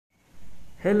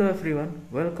Hello everyone,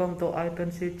 welcome to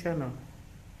Aoitenshi channel.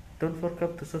 Don't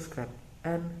forget to subscribe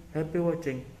and happy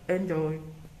watching. Enjoy!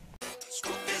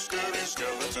 Spooky, scary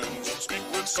skeletons speak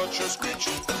with such a screech.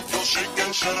 You'll shake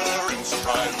and shudder in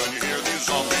surprise when you hear these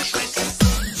zombies shriek.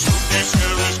 Spooky,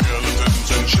 scary skeletons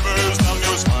and shivers down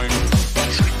your spine. That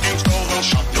shrieking skull will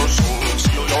shock your soul and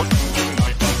seal your doom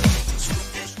tonight.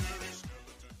 Spooky, scary skeletons.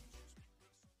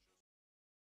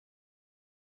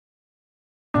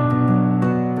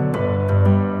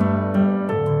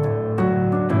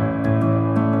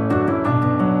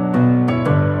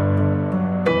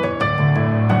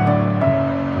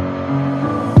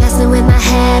 With my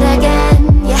head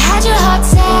again, you had your heart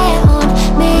set on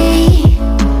me,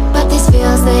 but these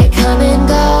feels, they come and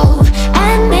go,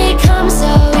 and they come so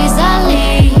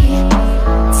easily.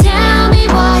 Tell me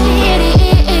what it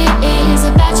is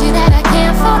about you that I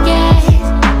can't forget,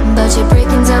 but you're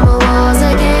breaking down my walls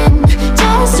again,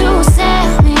 just to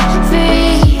set me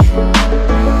free.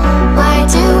 Why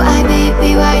do I,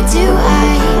 baby, why do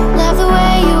I love the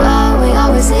way you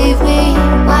always leave me?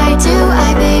 Why do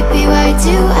I, baby, why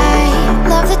do I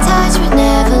love the touch but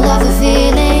never love the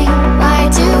feeling? Why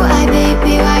do I,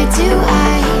 baby, why do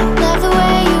I love the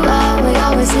way you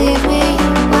always leave me?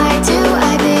 Why do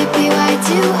I, baby, why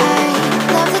do I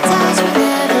love the touch but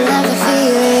never love the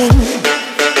feeling?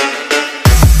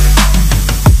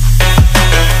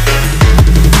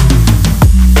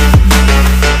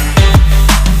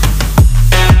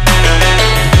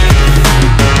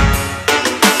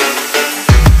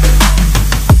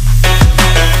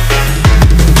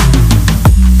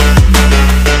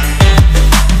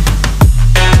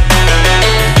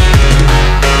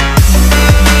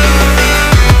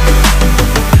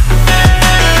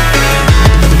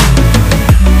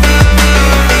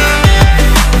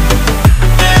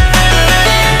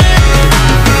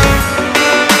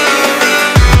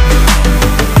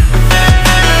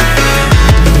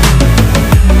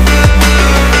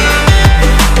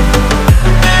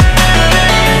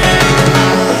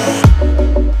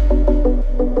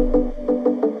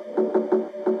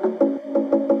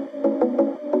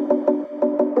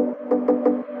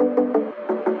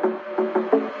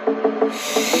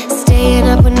 Staying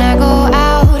up when I go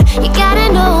out, you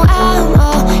gotta know I'm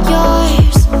all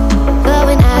yours. But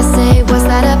when I say what's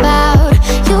that about,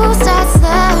 you start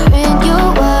slurring your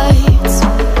words.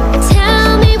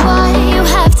 Tell me why you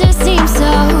have to seem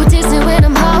so distant when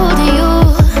I'm holding you.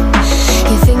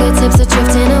 Your fingertips are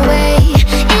drifting away,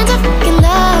 and I fucking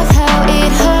love how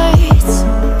it hurts.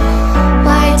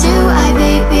 Why do I,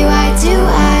 baby, why do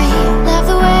I love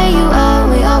the way you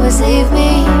always leave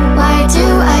me? Why do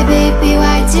I, baby,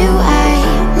 why do I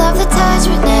love the touch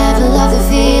but never love the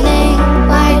feeling?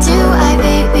 Why do I,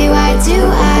 baby, why do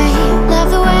I love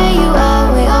the way you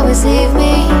always leave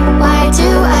me? Why do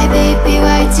I, baby,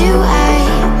 why do I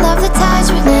love the touch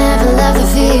but never love the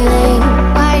feeling?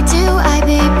 Why do I,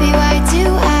 baby, why do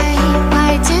I?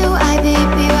 Why do I,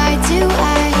 baby, why do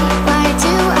I? Why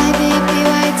do I, baby,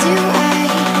 why do I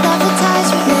love the touch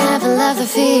but never love the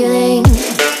feeling?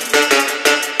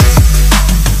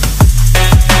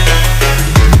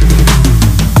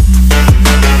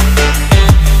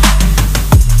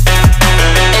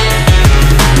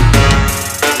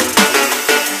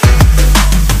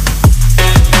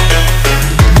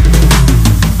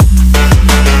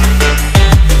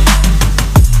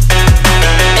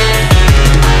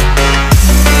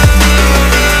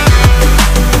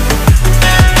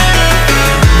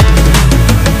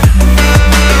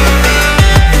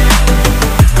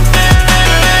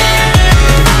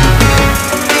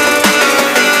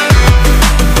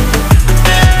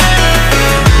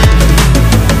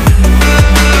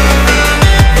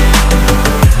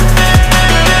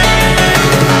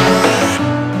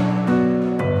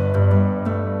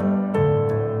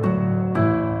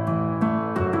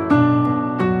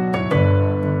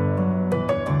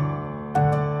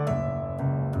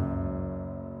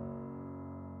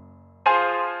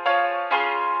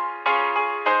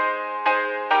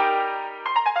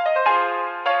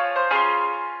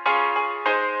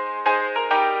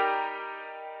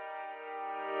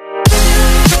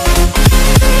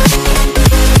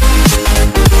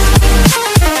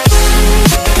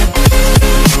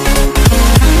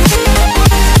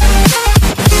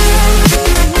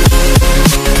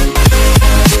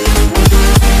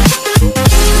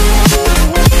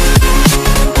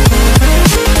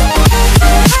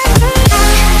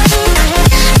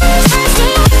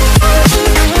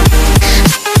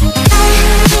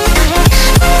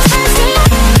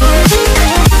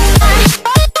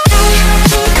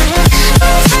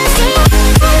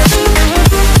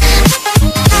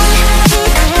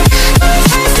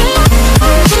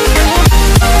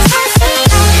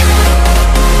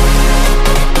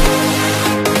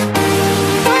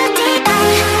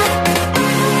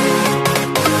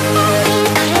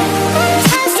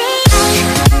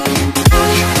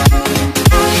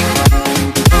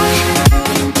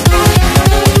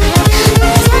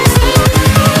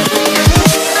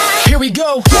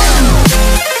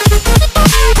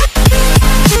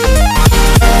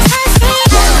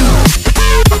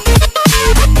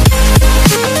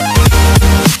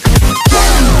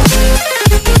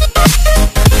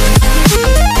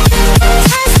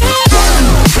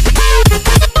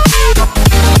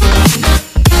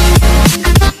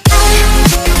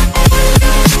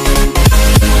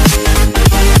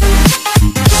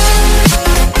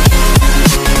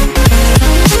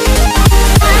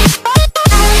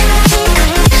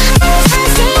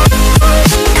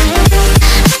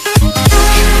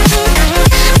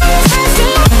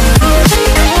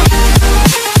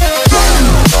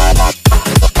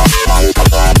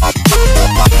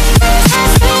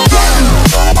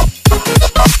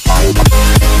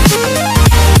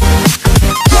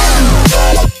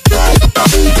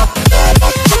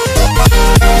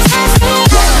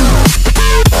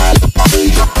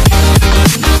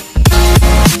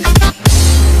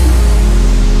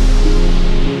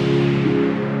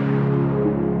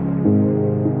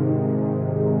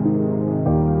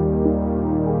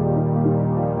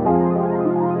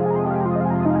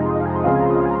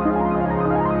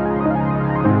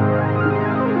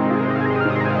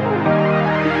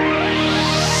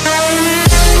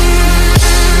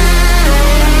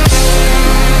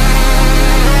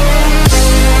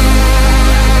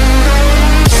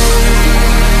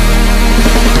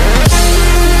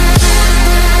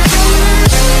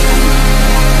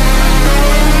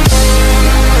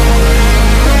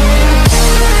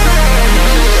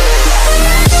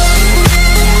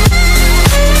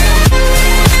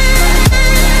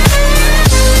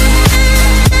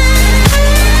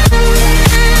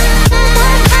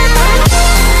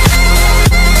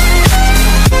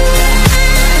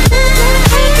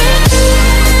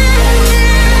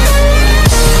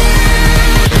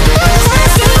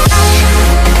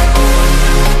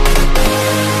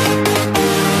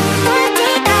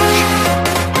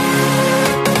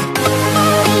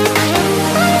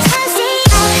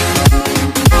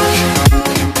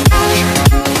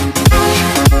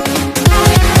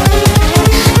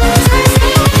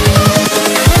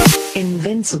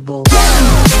 responsible.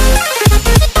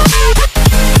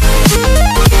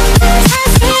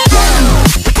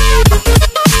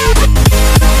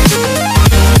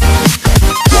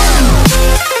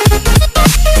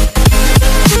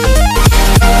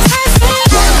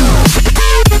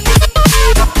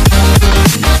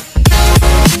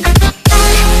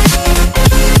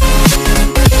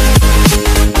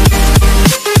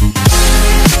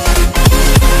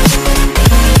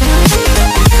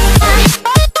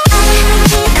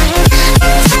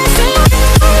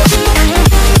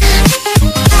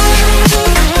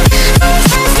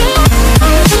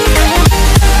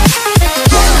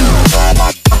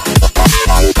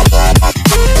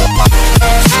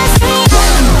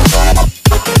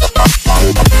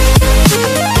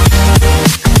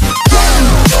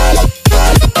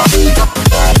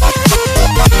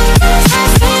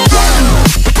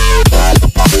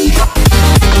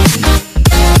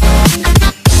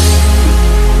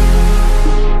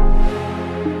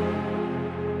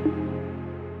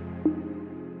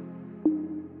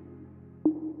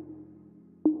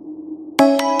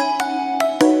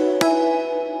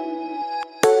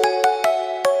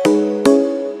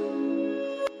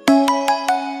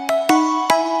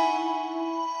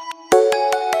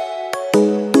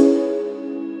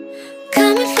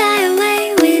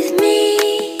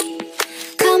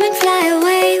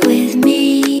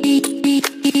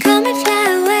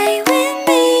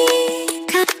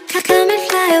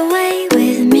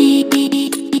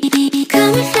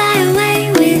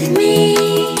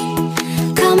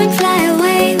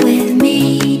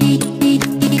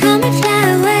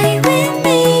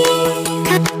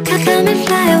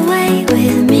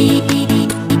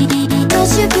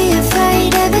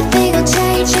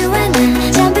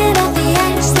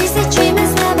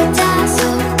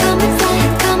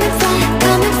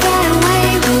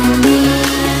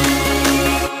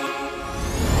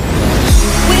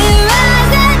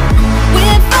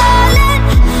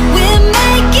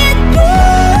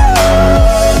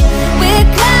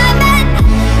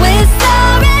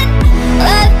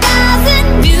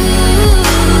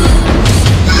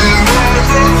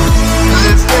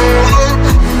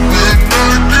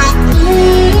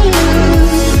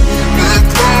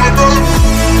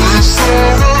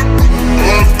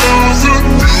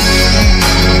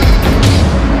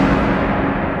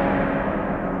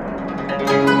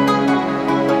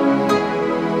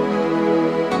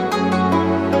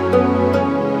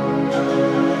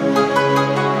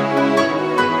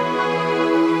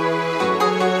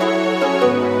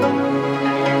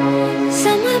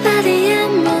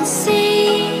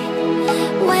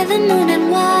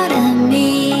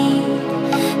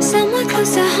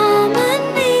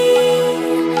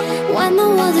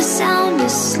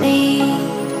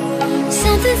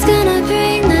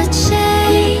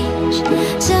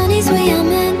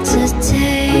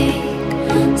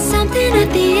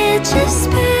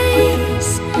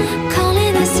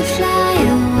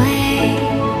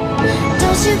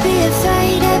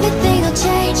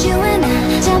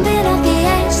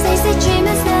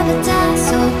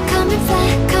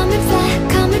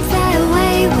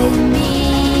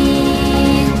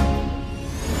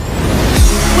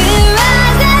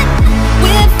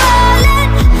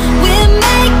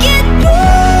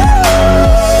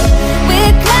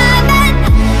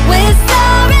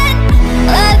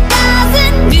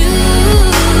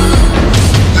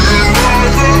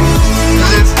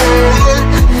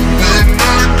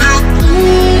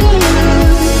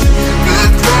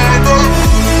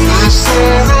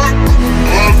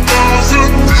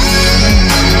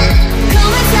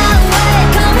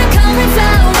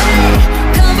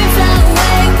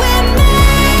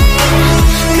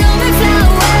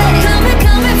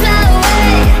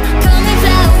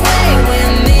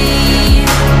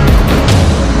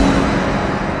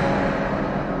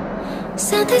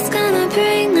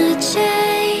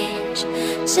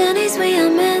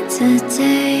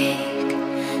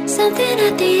 Something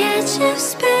at the edge of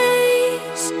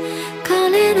space,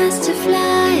 calling us to fly.